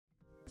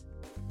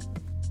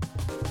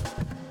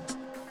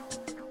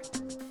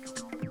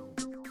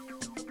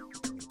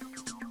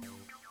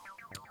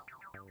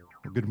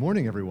Good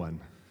morning, everyone.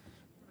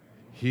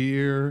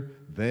 Here,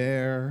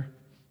 there,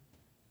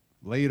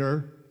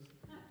 later.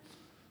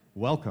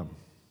 Welcome.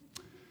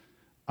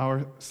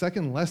 Our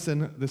second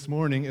lesson this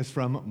morning is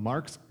from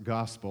Mark's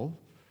Gospel,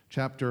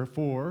 chapter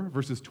 4,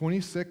 verses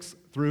 26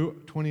 through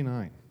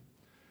 29.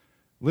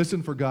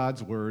 Listen for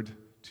God's word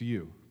to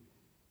you.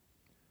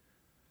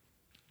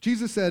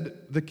 Jesus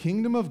said, "The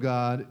kingdom of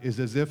God is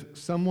as if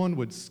someone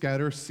would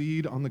scatter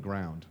seed on the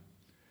ground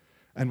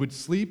and would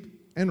sleep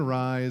and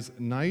rise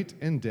night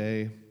and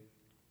day,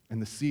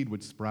 and the seed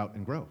would sprout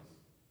and grow.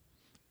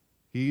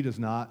 He does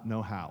not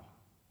know how.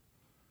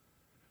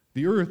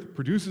 The earth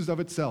produces of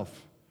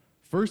itself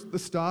first the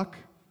stalk,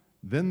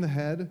 then the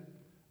head,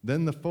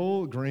 then the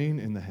full grain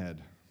in the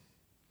head.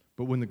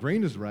 But when the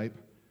grain is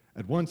ripe,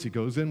 at once he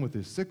goes in with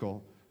his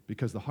sickle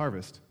because the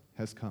harvest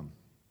has come."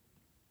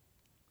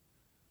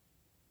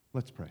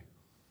 Let's pray.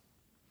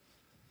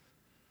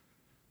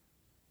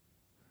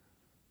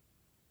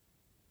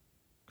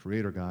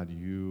 Creator God,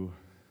 you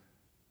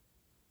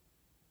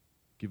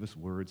give us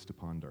words to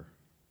ponder.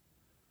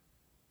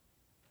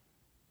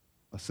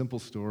 A simple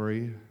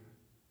story,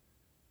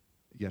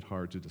 yet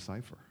hard to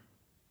decipher.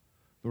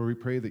 Lord, we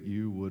pray that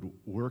you would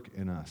work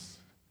in us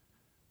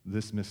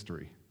this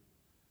mystery.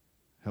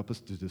 Help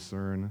us to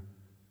discern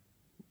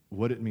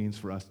what it means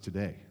for us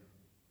today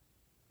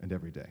and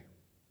every day.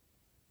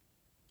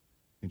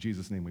 In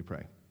Jesus' name we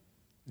pray.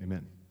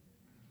 Amen.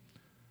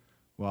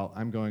 Well,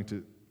 I'm going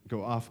to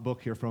go off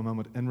book here for a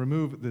moment and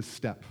remove this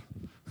step.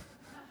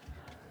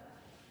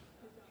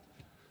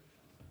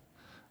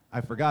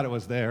 I forgot it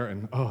was there,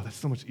 and that's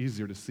so much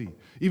easier to see.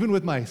 Even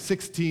with my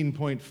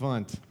 16-point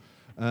font,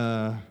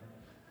 a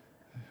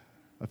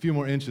few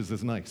more inches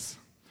is nice.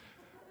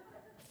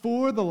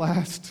 For the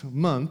last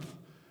month,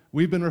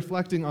 we've been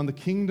reflecting on the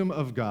kingdom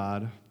of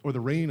God, or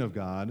the reign of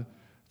God,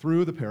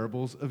 through the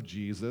parables of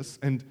Jesus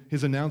and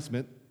his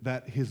announcement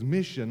that his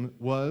mission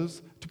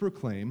was to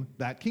proclaim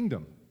that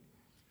kingdom.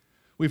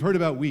 We've heard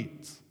about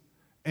weeds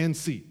and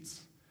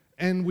seeds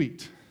and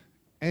wheat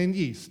and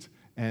yeast,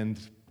 and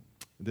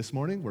this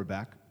morning we're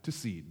back to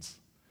seeds.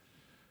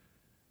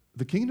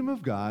 The kingdom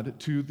of God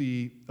to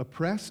the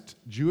oppressed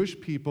Jewish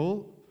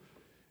people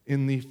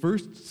in the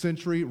first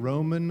century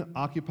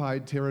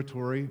Roman-occupied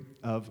territory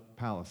of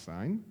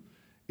Palestine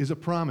is a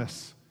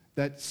promise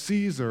that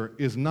Caesar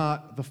is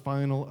not the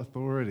final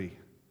authority.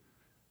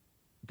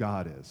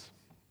 God is.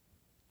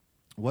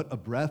 What a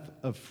breath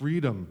of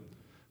freedom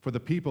for the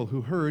people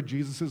who heard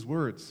Jesus'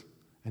 words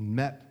and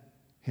met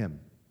him.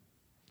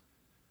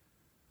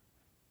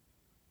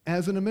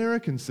 As an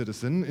American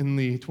citizen in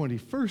the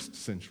 21st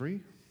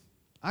century,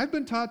 I've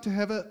been taught to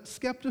have a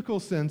skeptical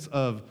sense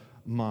of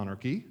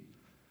monarchy,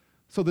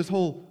 so this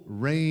whole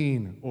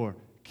reign or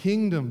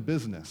kingdom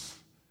business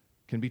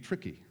can be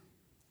tricky.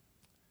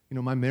 You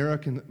know, my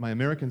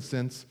American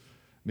sense,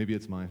 maybe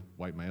it's my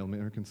white male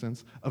American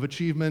sense, of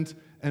achievement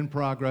and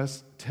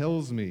progress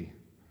tells me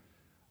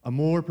a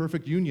more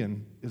perfect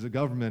union is a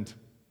government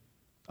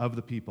of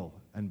the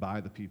people and by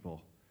the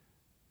people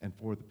and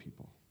for the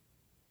people.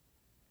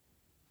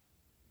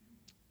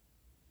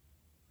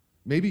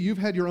 Maybe you've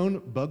had your own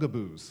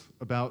bugaboos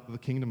about the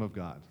kingdom of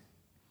God.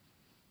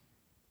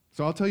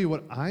 So I'll tell you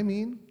what I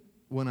mean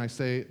when I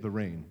say the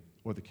reign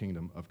or the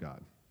kingdom of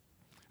God.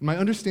 My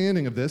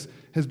understanding of this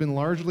has been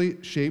largely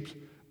shaped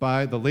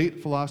by the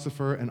late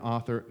philosopher and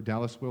author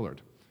Dallas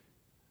Willard,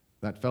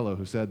 that fellow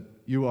who said,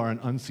 "You are an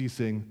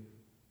unceasing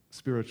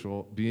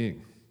spiritual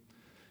being."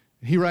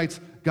 He writes,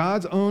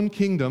 "God's own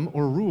kingdom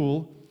or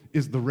rule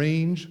is the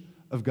range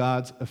of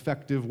God's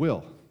effective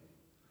will,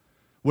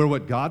 where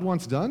what God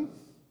wants done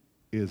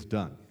is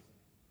done.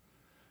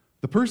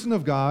 The person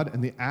of God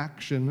and the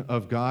action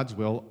of God's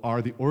will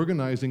are the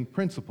organizing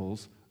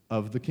principles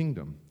of the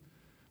kingdom.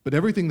 But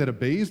everything that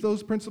obeys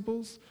those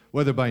principles,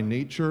 whether by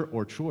nature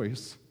or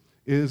choice,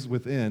 is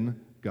within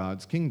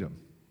God's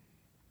kingdom."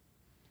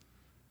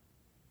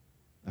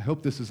 I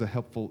hope this is a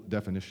helpful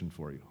definition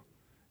for you.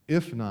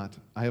 If not,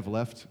 I have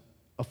left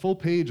a full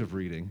page of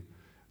reading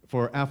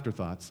for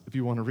afterthoughts if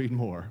you want to read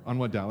more on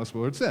what Dallas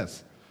Willard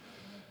says.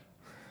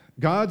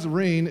 God's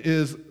reign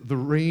is the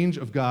range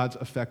of God's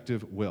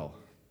effective will.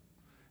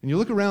 And you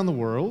look around the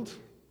world,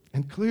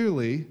 and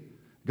clearly,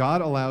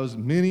 God allows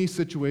many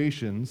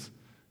situations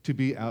to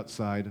be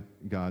outside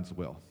God's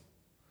will.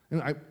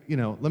 And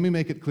let me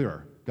make it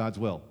clearer. God's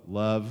will: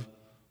 love,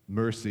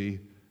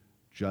 mercy,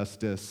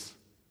 justice,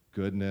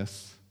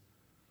 goodness.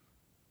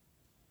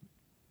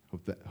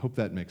 Hope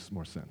that makes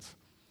more sense.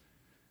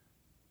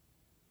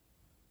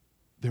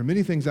 There are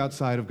many things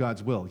outside of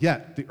God's will,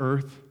 yet the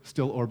earth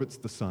still orbits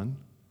the sun.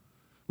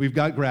 We've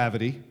got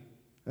gravity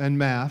and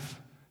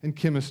math and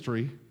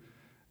chemistry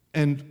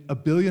and a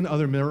billion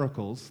other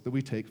miracles that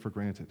we take for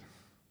granted.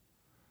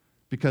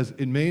 Because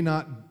it may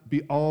not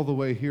be all the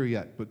way here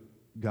yet, but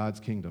God's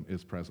kingdom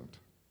is present.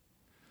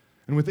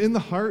 And within the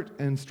heart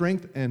and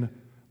strength and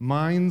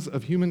minds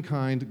of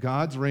humankind,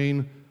 God's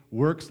reign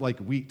works like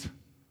wheat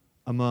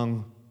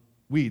among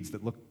weeds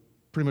that look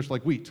pretty much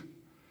like wheat,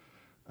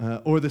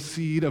 or the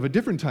seed of a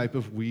different type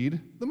of weed,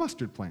 the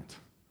mustard plant,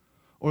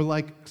 or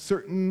like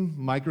certain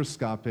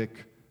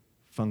microscopic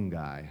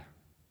fungi,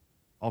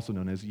 also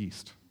known as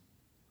yeast.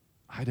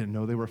 I didn't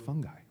know they were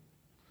fungi.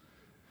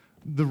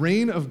 The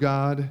reign of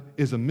God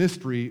is a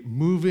mystery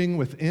moving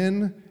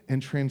within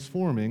and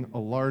transforming a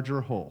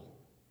larger whole.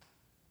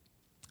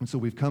 And so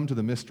we've come to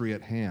the mystery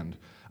at hand,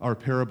 our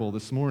parable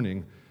this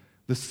morning,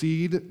 the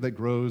seed that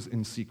grows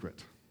in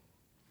secret.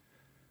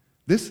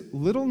 This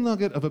little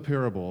nugget of a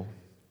parable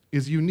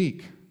is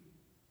unique.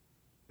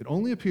 It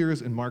only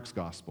appears in Mark's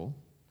gospel,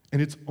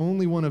 and it's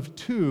only one of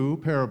two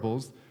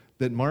parables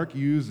that Mark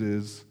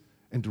uses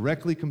and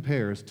directly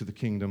compares to the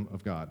kingdom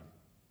of God.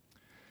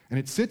 And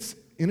it sits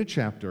in a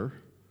chapter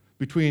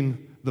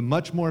between the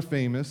much more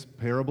famous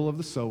parable of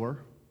the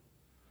sower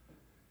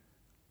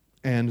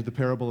and the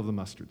parable of the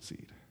mustard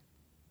seed,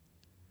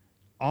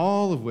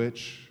 all of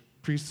which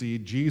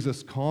precede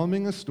Jesus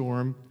calming a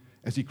storm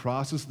as he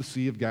crosses the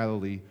Sea of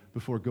Galilee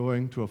before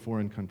going to a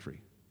foreign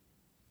country.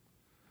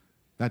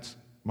 That's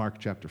Mark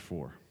chapter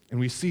 4. And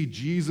we see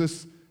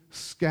Jesus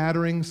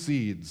scattering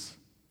seeds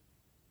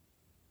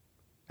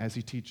as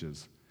he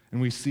teaches.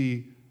 And we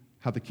see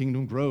how the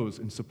kingdom grows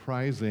in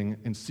surprising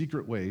and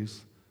secret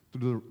ways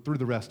through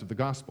the rest of the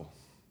gospel.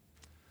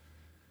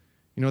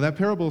 You know, that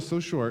parable is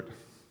so short,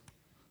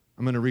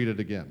 I'm going to read it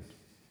again.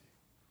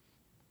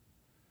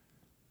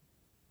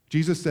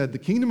 Jesus said, "The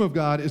kingdom of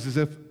God is as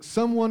if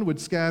someone would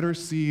scatter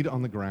seed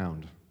on the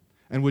ground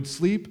and would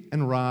sleep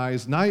and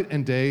rise night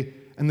and day,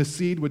 and the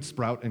seed would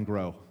sprout and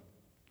grow.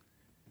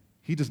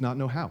 He does not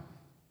know how.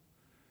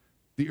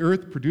 The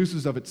earth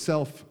produces of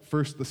itself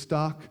first the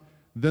stalk,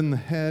 then the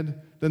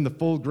head, then the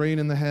full grain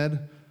in the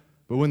head.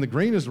 But when the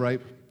grain is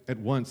ripe, at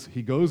once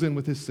he goes in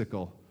with his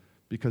sickle,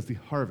 because the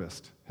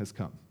harvest has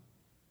come."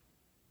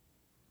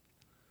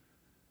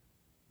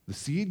 The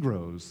seed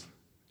grows,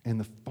 and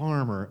the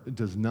farmer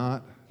does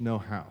not know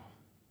how.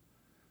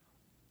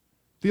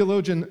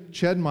 Theologian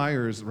Ched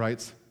Myers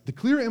writes, "The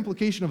clear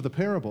implication of the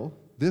parable,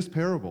 this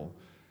parable,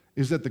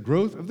 is that the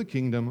growth of the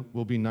kingdom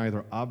will be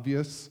neither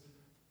obvious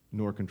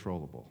nor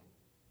controllable."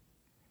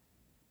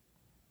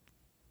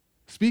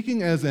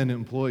 Speaking as an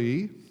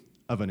employee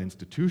of an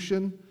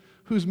institution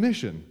whose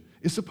mission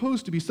is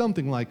supposed to be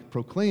something like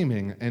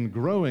proclaiming and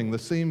growing the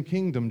same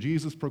kingdom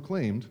Jesus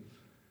proclaimed,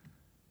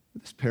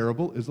 this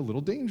parable is a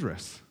little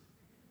dangerous.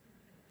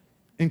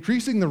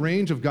 Increasing the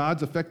range of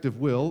God's effective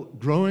will,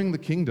 growing the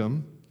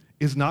kingdom,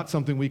 is not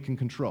something we can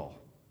control.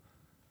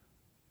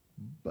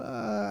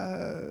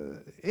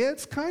 But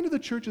it's kind of the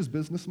church's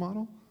business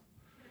model.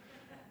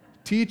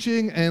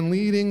 Teaching and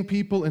leading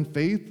people in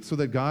faith so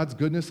that God's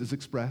goodness is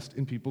expressed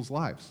in people's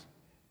lives.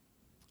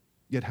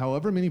 Yet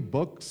however many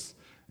books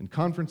and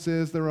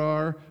conferences there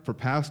are for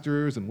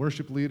pastors and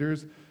worship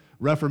leaders,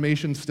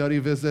 Reformation study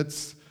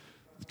visits,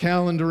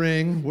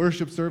 calendaring,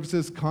 worship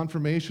services,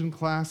 confirmation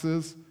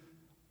classes,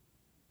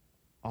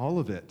 all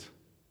of it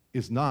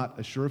is not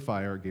a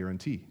surefire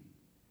guarantee.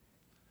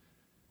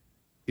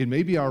 It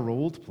may be our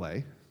role to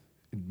play.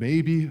 It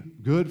may be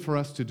good for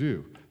us to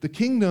do. The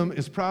kingdom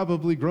is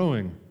probably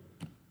growing,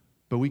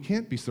 but we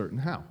can't be certain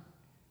how.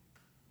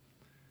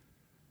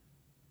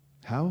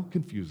 How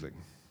confusing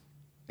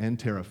and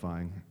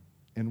terrifying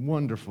and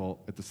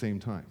wonderful at the same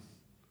time.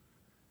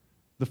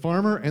 The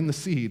farmer and the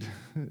seed,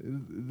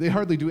 they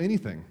hardly do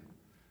anything.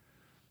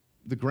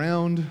 The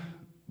ground,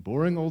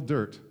 boring old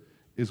dirt,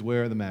 is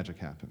where the magic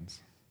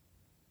happens.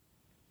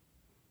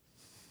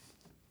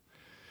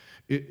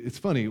 It's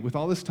funny, with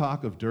all this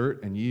talk of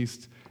dirt and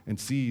yeast and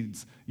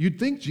seeds, you'd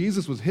think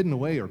Jesus was hidden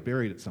away or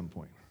buried at some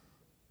point.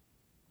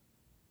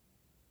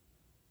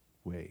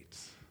 Wait,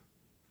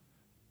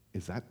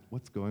 is that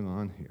what's going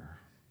on here?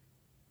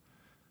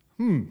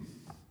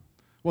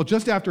 Well,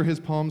 just after his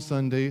Palm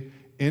Sunday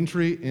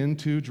entry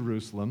into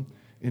Jerusalem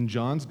in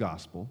John's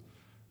Gospel,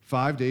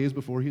 5 days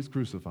before he's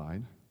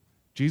crucified,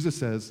 Jesus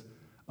says,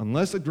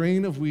 "Unless a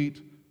grain of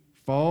wheat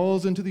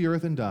falls into the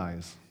earth and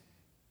dies,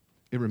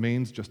 it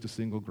remains just a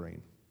single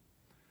grain.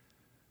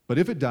 But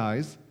if it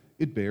dies,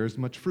 it bears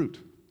much fruit."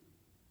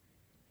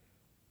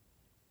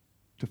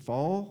 To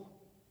fall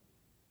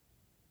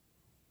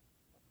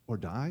or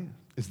die?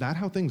 Is that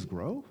how things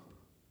grow?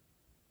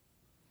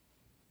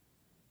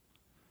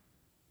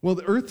 Well,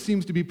 the earth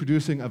seems to be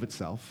producing of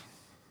itself,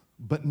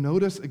 but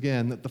notice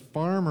again that the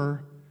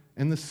farmer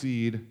and the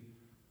seed,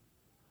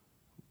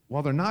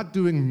 while they're not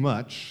doing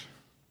much,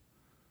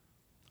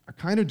 are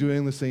kind of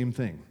doing the same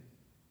thing.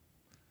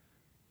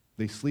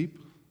 They sleep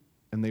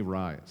and they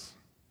rise.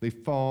 They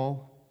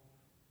fall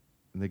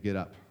and they get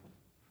up.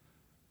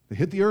 They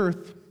hit the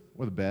earth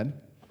or the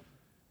bed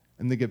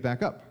and they get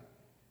back up.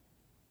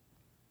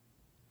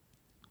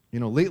 You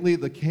know, lately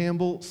the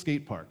Campbell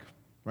Skate Park,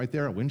 right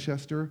there at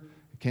Winchester,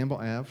 Campbell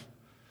Ave,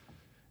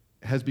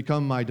 has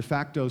become my de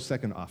facto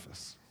second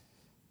office.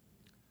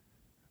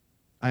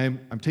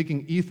 I'm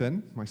taking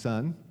Ethan, my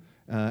son,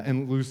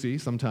 and Lucy,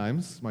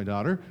 sometimes, my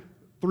daughter,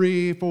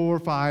 3, 4,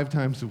 5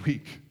 times a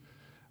week,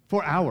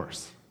 for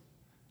hours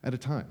at a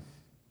time.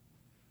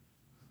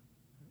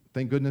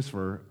 Thank goodness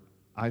for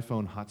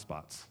iPhone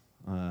hotspots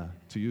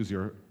to use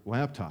your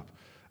laptop.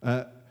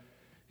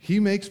 He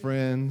makes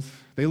friends,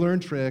 they learn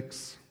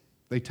tricks,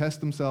 they test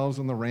themselves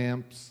on the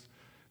ramps,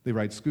 they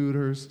ride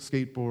scooters,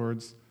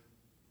 skateboards.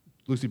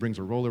 Lucy brings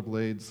her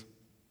rollerblades.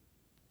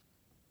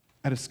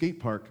 At a skate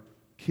park,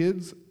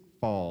 kids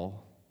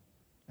fall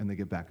and they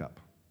get back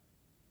up.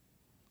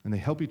 And they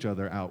help each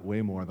other out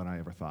way more than I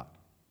ever thought.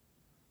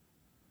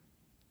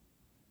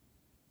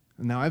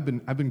 And now I've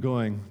been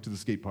going to the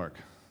skate park.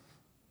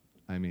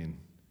 I mean,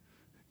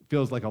 it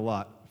feels like a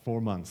lot,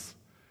 4 months.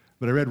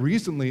 But I read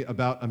recently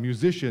about a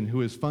musician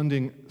who is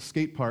funding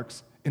skate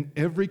parks in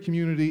every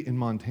community in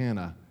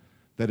Montana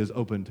that is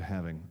open to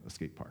having a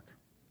skate park.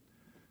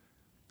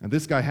 And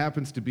this guy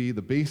happens to be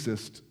the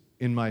bassist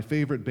in my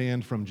favorite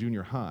band from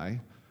junior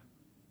high,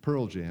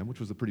 Pearl Jam, which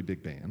was a pretty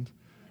big band.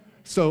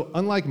 So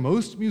unlike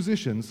most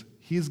musicians,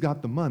 he's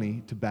got the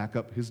money to back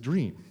up his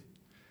dream.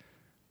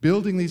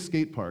 Building these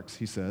skate parks,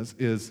 he says,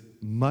 is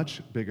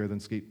much bigger than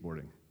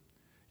skateboarding.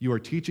 You are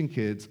teaching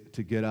kids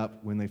to get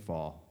up when they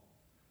fall.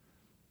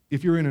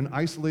 If you're in an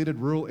isolated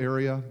rural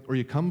area or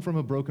you come from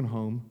a broken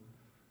home,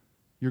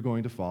 you're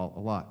going to fall a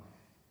lot.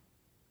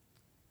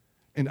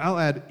 And I'll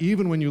add,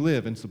 even when you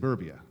live in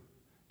suburbia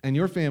and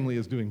your family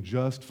is doing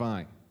just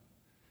fine,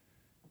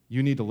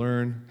 you need to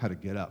learn how to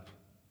get up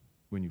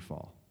when you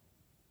fall.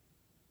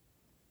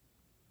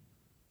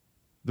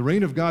 The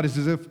reign of God is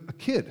as if a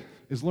kid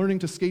is learning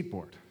to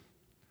skateboard.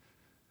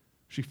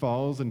 She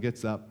falls and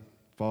gets up,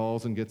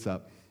 falls and gets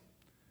up.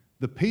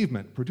 The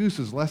pavement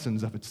produces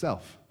lessons of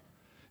itself.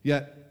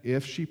 Yet,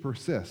 if she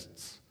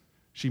persists,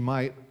 she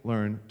might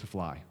learn to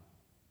fly.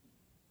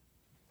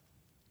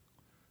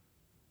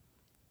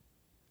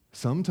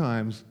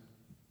 Sometimes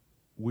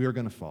we're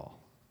going to fall.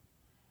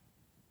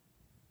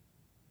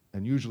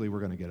 And usually we're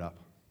going to get up.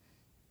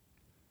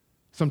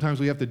 Sometimes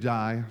we have to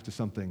die to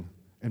something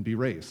and be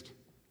raised.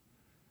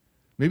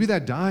 Maybe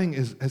that dying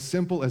is as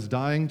simple as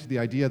dying to the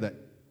idea that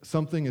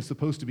something is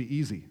supposed to be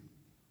easy.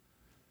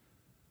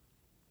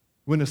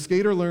 When a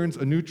skater learns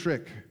a new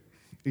trick,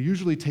 it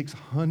usually takes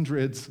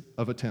hundreds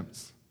of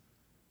attempts,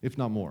 if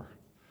not more,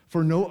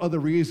 for no other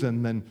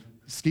reason than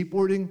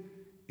skateboarding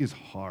is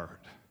hard.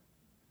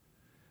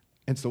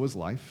 And so is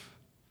life,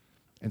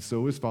 and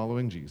so is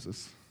following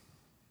Jesus.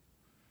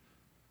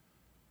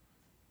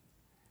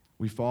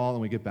 We fall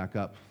and we get back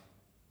up.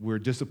 We're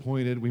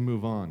disappointed, we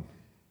move on.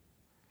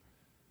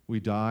 We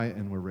die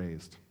and we're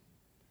raised.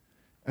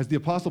 As the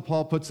Apostle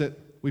Paul puts it,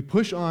 we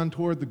push on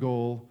toward the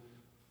goal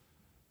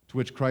to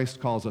which Christ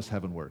calls us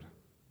heavenward.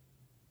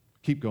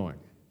 Keep going.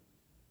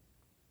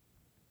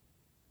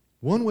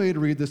 One way to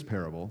read this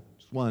parable,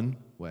 just one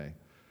way,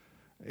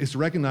 is to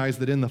recognize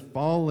that in the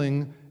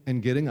falling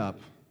and getting up,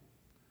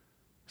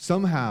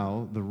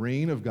 somehow the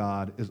reign of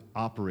God is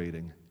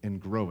operating and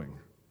growing.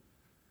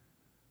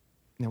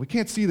 Now, we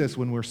can't see this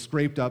when we're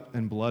scraped up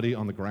and bloody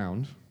on the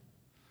ground,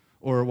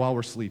 or while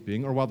we're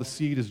sleeping, or while the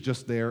seed is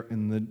just there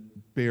in the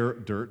bare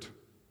dirt.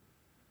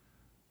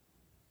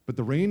 But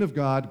the reign of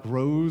God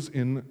grows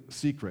in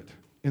secret,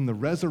 in the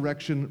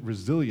resurrection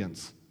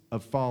resilience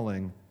of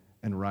falling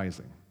and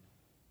rising.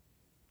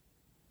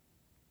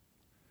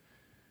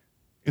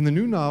 In the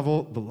new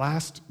novel, The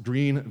Last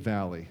Green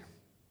Valley,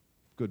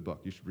 good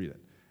book, you should read it,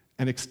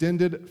 an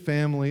extended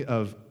family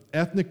of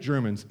ethnic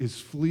Germans is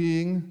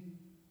fleeing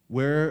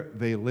where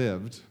they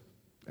lived,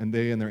 and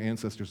they and their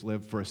ancestors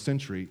lived for a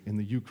century in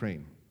the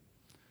Ukraine.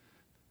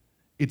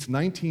 It's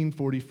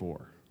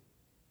 1944,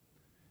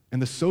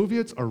 and the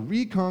Soviets are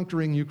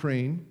reconquering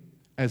Ukraine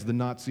as the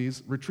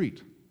Nazis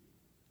retreat.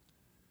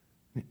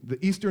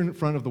 The Eastern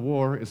Front of the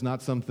war is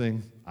not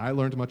something I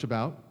learned much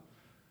about,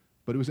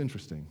 but it was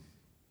interesting.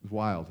 It was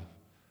wild,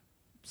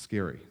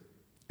 scary.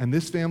 And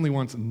this family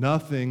wants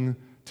nothing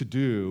to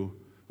do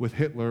with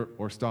Hitler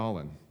or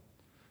Stalin,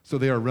 so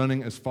they are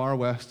running as far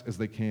west as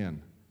they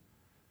can.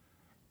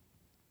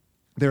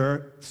 There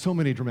are so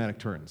many dramatic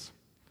turns,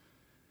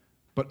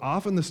 but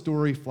often the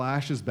story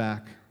flashes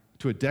back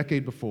to a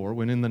decade before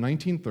when in the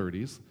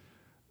 1930s,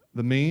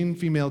 the main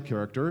female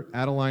character,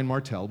 Adeline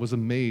Martel, was a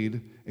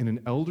maid in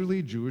an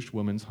elderly Jewish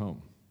woman's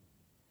home.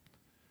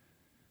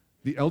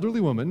 The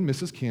elderly woman,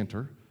 Mrs.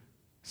 Cantor,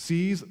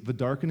 sees the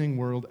darkening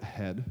world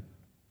ahead,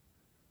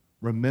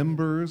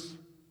 remembers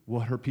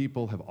what her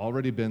people have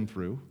already been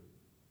through,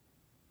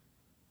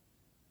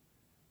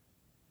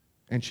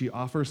 and she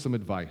offers some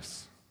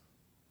advice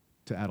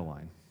to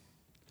Adeline.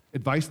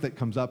 Advice that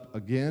comes up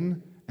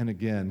again and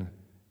again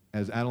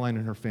as Adeline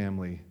and her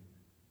family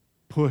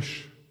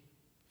push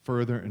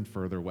further and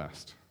further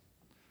west.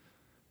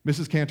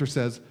 Mrs. Cantor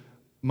says,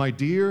 "My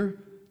dear,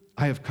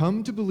 I have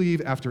come to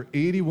believe after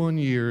 81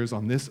 years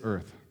on this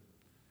earth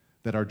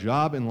that our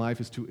job in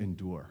life is to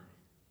endure,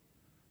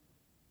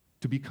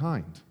 to be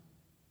kind,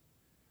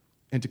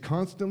 and to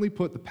constantly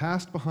put the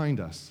past behind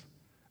us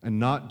and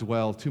not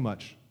dwell too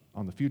much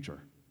on the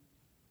future.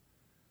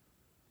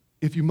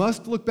 If you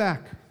must look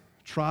back,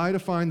 try to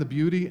find the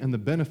beauty and the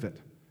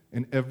benefit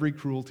in every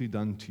cruelty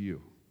done to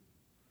you.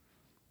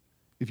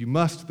 If you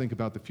must think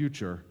about the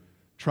future,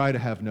 try to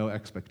have no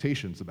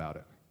expectations about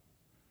it.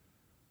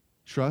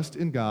 Trust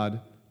in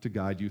God to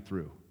guide you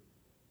through."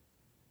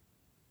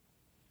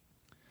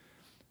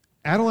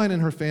 Adeline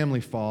and her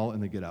family fall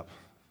and they get up.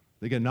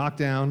 They get knocked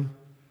down,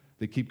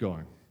 they keep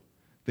going.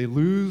 They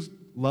lose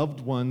loved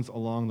ones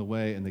along the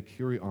way and they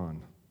carry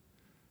on.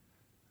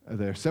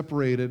 They're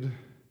separated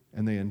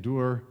and they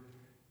endure,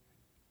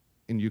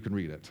 and you can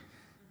read it.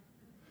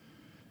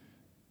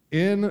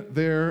 In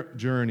their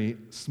journey,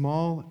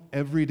 small,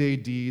 everyday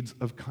deeds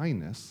of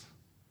kindness,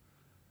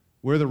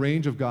 where the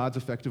range of God's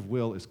effective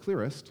will is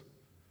clearest,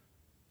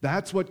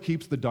 that's what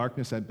keeps the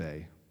darkness at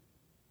bay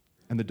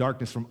and the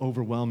darkness from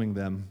overwhelming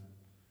them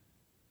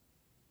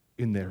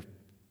in their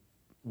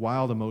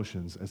wild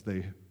emotions as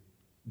they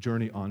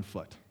journey on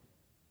foot.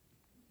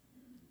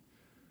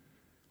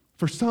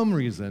 For some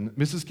reason,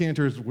 Mrs.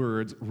 Cantor's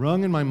words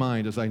rung in my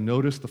mind as I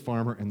noticed the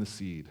farmer and the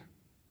seed,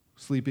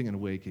 sleeping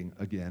and waking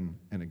again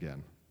and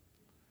again.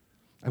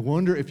 I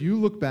wonder if you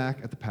look back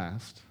at the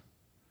past,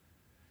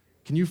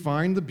 can you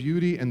find the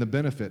beauty and the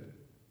benefit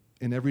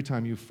in every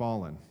time you've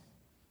fallen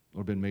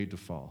or been made to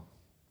fall?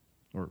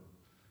 Or,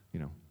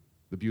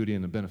 the beauty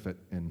and the benefit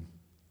in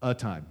a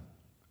time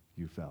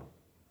you fell.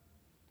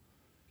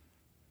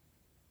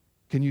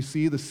 Can you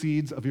see the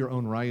seeds of your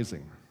own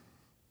rising?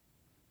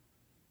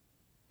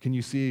 Can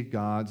you see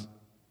God's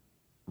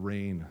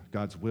reign,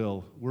 God's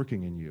will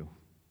working in you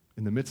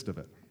in the midst of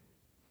it?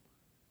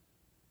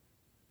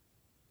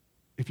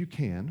 If you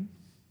can,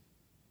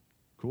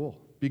 cool.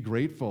 Be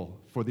grateful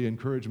for the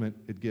encouragement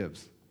it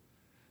gives.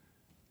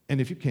 And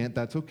if you can't,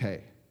 that's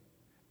okay.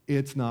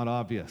 It's not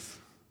obvious,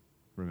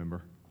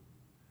 remember?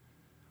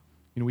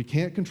 We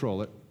can't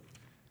control it.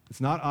 It's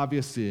not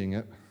obvious seeing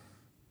it.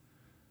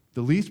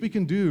 The least we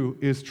can do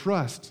is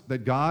trust that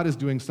God is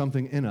doing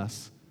something in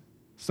us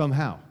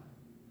somehow.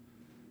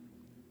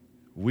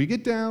 We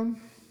get down,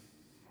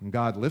 and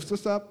God lifts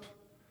us up,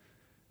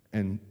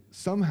 and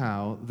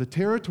somehow the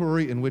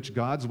territory in which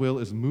God's will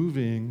is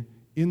moving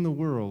in the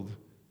world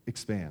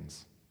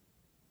expands.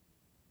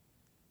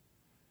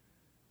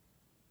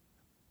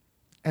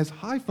 As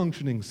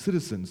high-functioning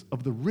citizens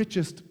of the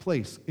richest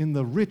place in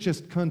the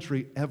richest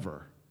country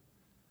ever,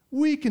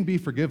 we can be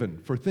forgiven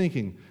for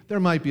thinking there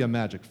might be a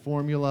magic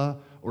formula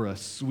or a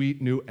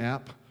sweet new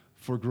app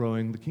for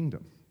growing the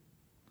kingdom.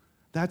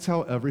 That's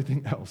how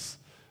everything else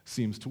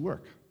seems to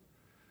work.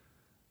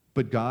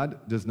 But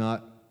God does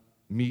not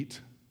meet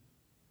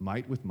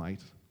might with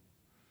might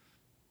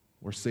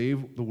or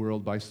save the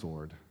world by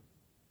sword.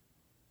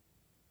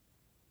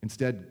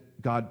 Instead,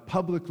 God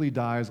publicly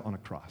dies on a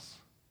cross,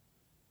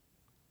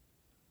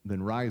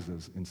 then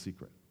rises in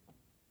secret.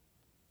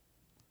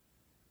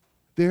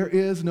 There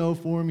is no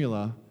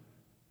formula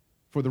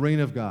for the reign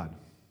of God,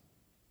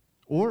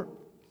 or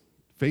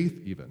faith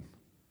even.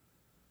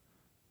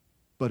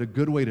 But a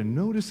good way to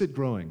notice it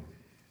growing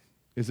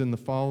is in the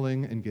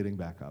falling and getting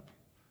back up,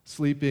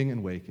 sleeping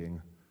and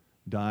waking,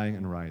 dying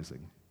and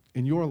rising,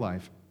 in your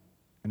life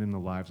and in the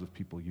lives of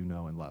people you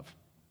know and love.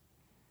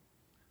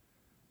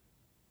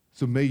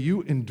 So may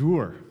you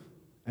endure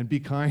and be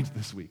kind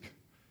this week.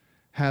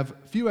 Have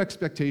few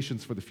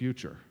expectations for the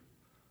future.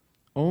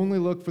 Only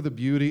look for the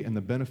beauty and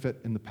the benefit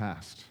in the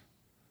past.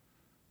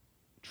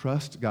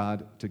 Trust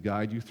God to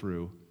guide you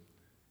through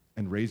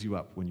and raise you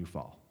up when you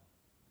fall.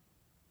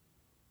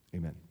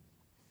 Amen.